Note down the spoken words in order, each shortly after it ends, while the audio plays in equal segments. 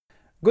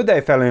Good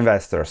day, fellow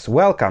investors.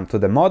 Welcome to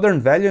the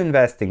Modern Value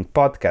Investing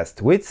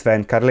podcast with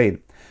Sven Karlin,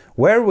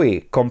 where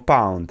we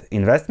compound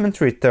investment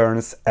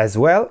returns as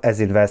well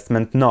as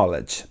investment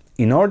knowledge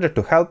in order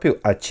to help you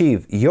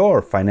achieve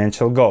your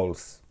financial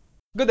goals.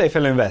 Good day,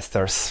 fellow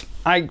investors.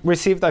 I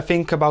received, I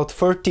think, about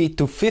 30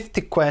 to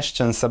 50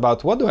 questions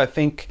about what do I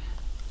think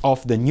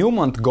of the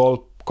Newmont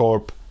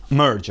Goldcorp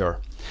merger.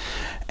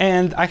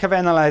 And I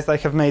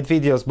have made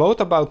videos both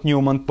about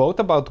Newmont, both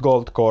about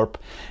Goldcorp.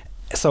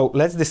 So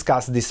let's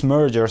discuss this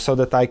merger so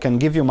that I can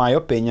give you my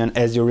opinion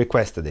as you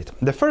requested it.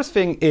 The first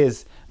thing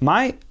is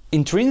my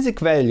intrinsic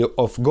value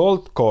of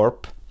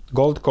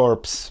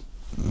Goldcorp's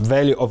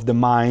value of the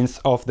mines,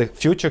 of the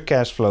future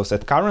cash flows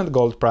at current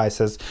gold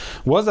prices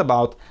was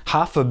about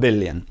 $500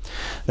 million.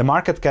 The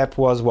market cap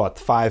was what?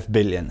 $5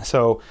 billion.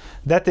 So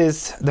that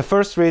is the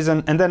first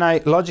reason. And then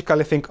I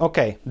logically think,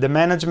 okay, the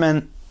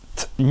management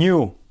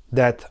knew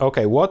that,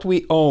 okay, what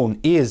we own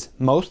is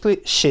mostly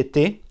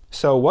shitty.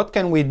 So what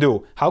can we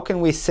do? How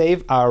can we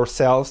save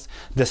ourselves?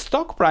 The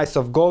stock price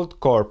of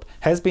Goldcorp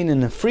has been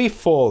in a free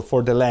fall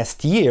for the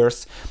last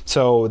years,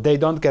 so they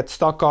don't get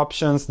stock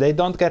options, they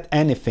don't get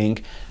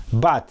anything.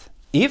 But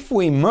if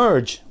we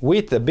merge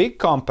with a big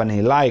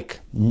company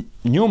like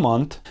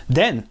Newmont,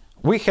 then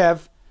we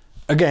have,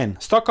 again,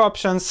 stock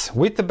options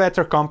with a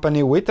better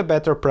company, with a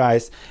better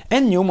price,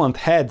 and Newmont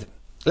had,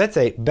 let's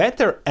say,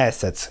 better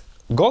assets.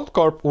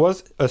 Goldcorp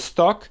was a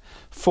stock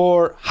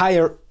for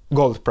higher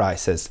gold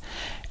prices.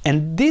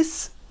 And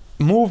this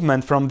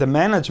movement from the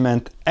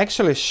management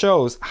actually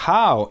shows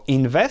how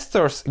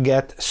investors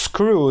get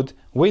screwed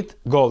with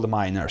gold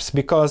miners,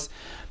 because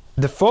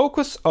the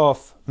focus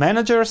of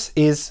managers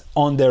is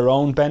on their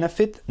own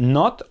benefit,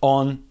 not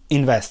on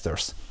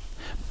investors.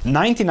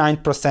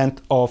 99%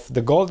 of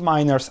the gold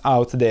miners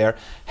out there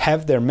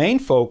have their main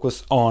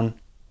focus on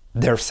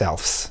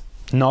themselves,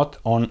 not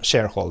on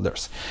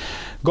shareholders.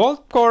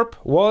 Goldcorp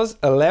was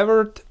a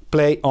levered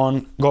play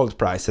on gold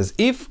prices.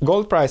 If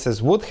gold prices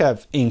would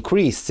have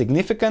increased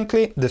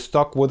significantly, the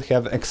stock would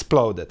have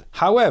exploded.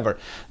 However,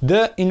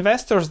 the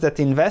investors that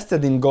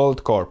invested in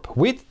Goldcorp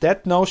with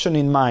that notion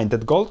in mind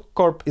that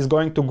Goldcorp is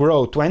going to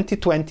grow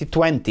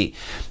 20-20-20,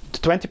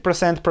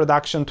 20%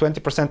 production,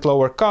 20%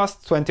 lower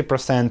cost,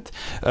 20%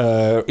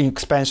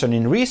 expansion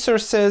in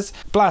resources,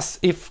 plus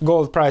if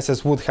gold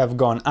prices would have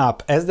gone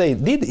up, as they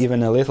did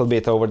even a little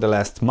bit over the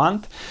last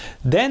month,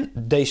 then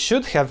they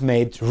should have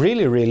made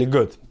really, really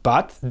good.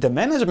 But the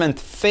management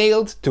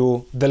failed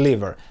to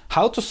deliver.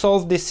 How to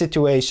solve this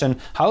situation,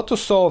 how to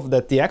solve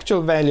that the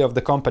actual value of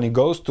the company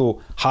goes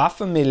to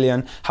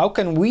 $500,000, how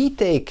can we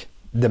take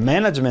the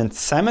management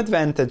some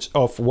advantage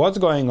of what's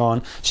going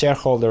on?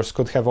 Shareholders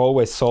could have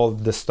always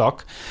sold the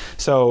stock.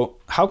 So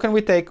how can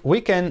we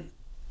can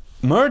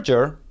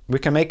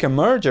make a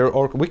merger,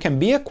 or we can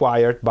be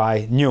acquired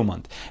by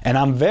Newmont. And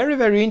I'm very,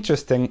 very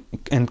interested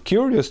and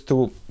curious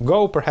to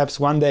go perhaps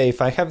one day,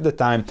 if I have the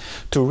time,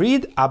 to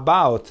read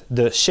about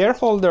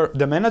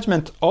the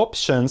management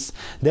options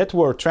that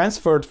were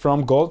transferred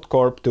from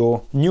Goldcorp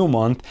to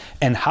Newmont,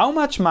 and how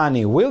much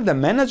money will the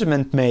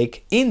management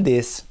make in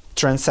this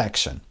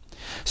transaction.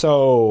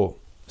 So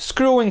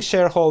screwing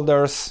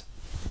shareholders,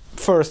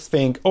 first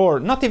thing, or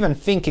not even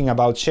thinking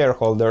about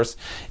shareholders,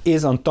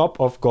 is on top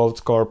of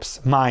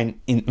Goldcorp's mind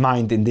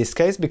in this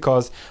case,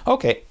 because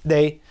okay,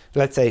 they,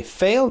 let's say,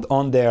 failed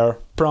on their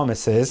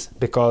promises,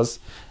 because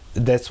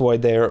that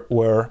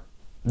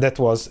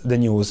was the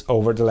news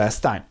over the last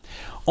time.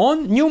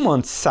 On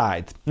Newmont's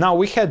side, now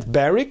we had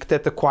Barrick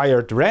that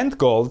acquired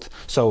Randgold,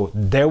 so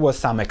there was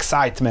some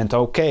excitement.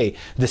 Okay,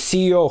 the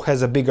CEO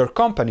has a bigger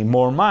company,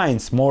 more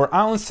mines, more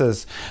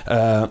ounces,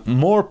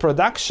 more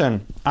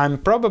production. I'm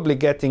probably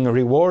getting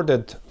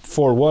rewarded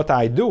for what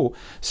I do.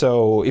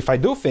 So if I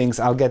do things,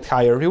 I'll get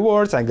higher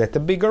rewards, I get a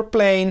bigger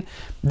plane.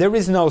 There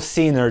is no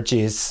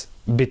synergies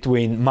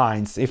between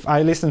mines. If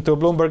I listen to a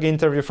Bloomberg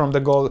interview from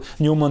the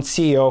Newmont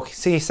CEO,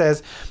 he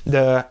says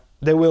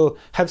they will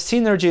have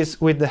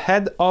synergies with the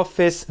head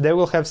office, they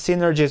will have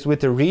synergies with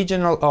the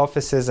regional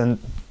offices, and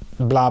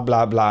blah,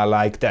 blah, blah,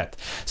 like that.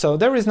 So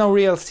there is no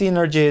real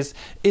synergies.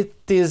 It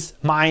is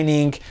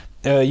mining.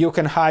 You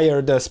can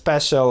hire the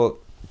special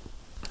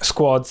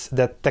squads,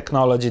 that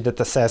technology that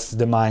assess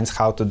the mines,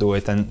 how to do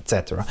it, and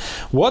etc.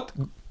 What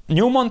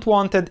Newmont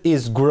wanted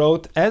is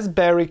growth, as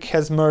Barrick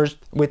has merged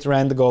with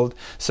Randgold.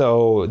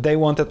 So they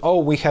wanted,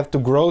 we have to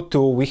grow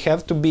too, we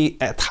have to be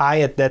high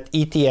at that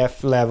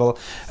ETF level,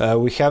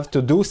 we have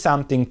to do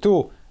something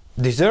to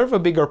deserve a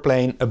bigger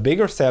plane, a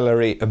bigger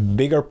salary, a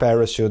bigger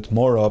parachute,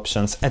 more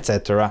options,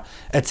 etc.,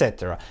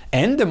 etc.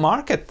 And the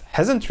market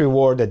hasn't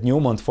rewarded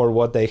Newmont for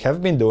what they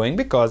have been doing,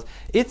 because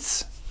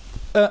it's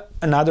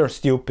another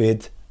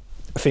stupid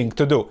thing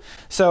to do.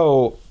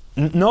 So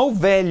no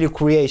value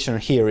creation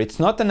here. It's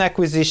not an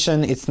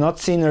acquisition, it's not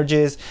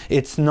synergies,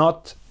 it's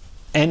not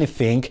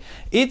anything.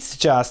 It's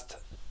just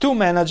two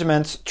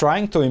managements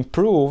trying to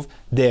improve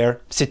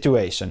their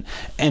situation.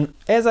 And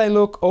as I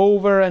look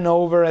over and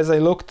over, as I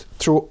looked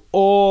through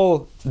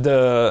all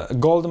the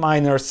gold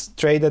miners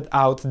traded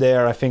out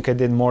there, I think I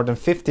did more than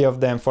 50 of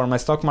them for my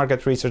stock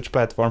market research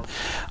platform,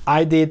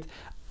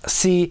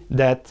 see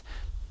that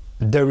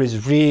there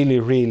is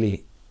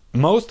really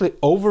mostly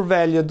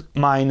overvalued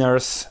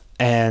miners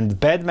and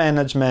bad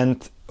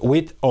management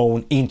with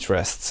own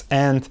interests.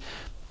 And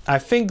I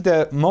think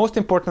the most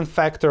important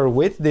factor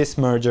with this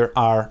merger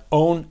are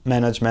own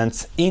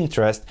management's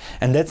interest,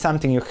 and that's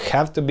something you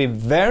have to be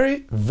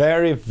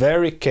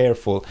very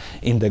careful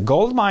in the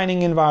gold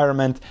mining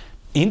environment,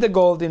 in the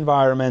gold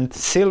environment,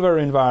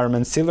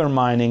 silver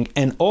mining,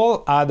 and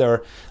all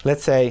other,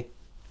 let's say,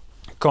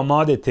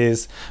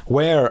 commodities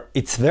where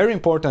it's very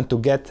important to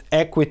get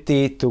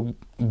equity, to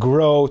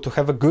grow, to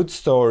have a good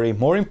story,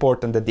 more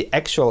important than the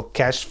actual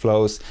cash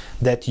flows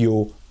that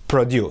you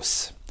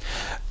produce.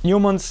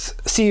 Newmont's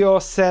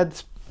CEO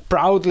said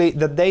proudly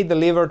that they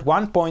delivered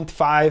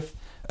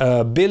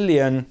 1.5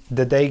 billion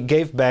that they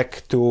gave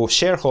back to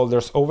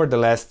shareholders over the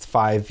last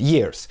 5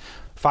 years.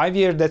 5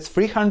 years, that's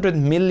 300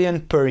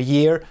 million per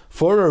year.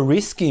 For a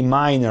risky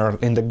miner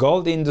in the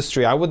gold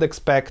industry, I would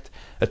expect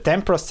a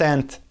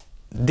 10%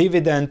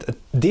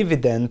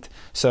 dividend,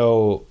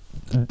 so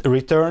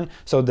return.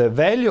 So the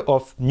value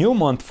of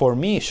Newmont for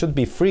me should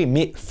be 3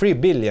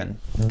 billion.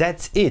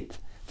 That's it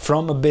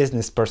from a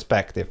business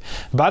perspective.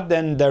 But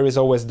then there is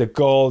always the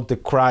gold, the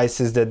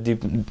crisis,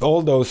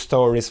 all those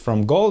stories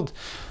from gold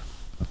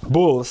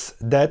bulls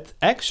that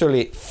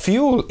actually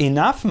fuel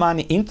enough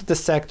money into the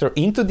sector,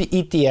 into the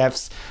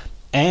ETFs.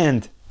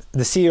 And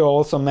the CEO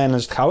also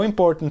managed how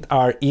important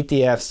are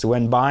ETFs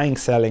when buying,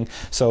 selling.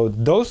 So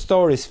those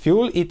stories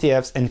fuel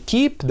ETFs and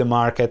keep the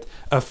market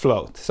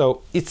afloat.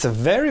 So it's a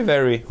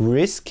very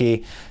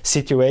risky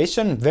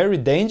situation, very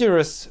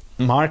dangerous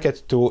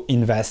market to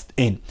invest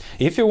in.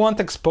 If you want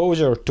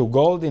exposure to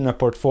gold in a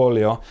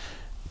portfolio,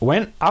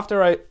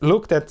 after I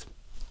looked at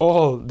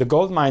all the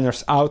gold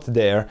miners out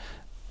there,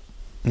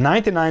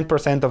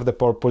 99% of the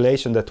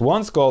population that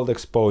wants gold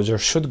exposure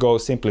should go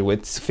simply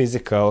with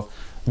physical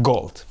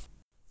gold.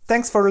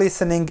 Thanks for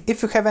listening.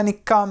 If you have any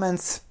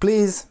comments,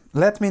 please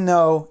let me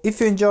know. If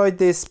you enjoyed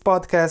this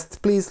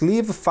podcast, please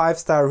leave a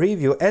 5-star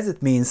review, as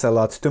it means a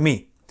lot to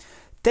me.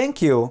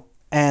 Thank you,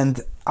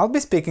 and I'll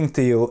be speaking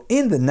to you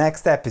in the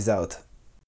next episode.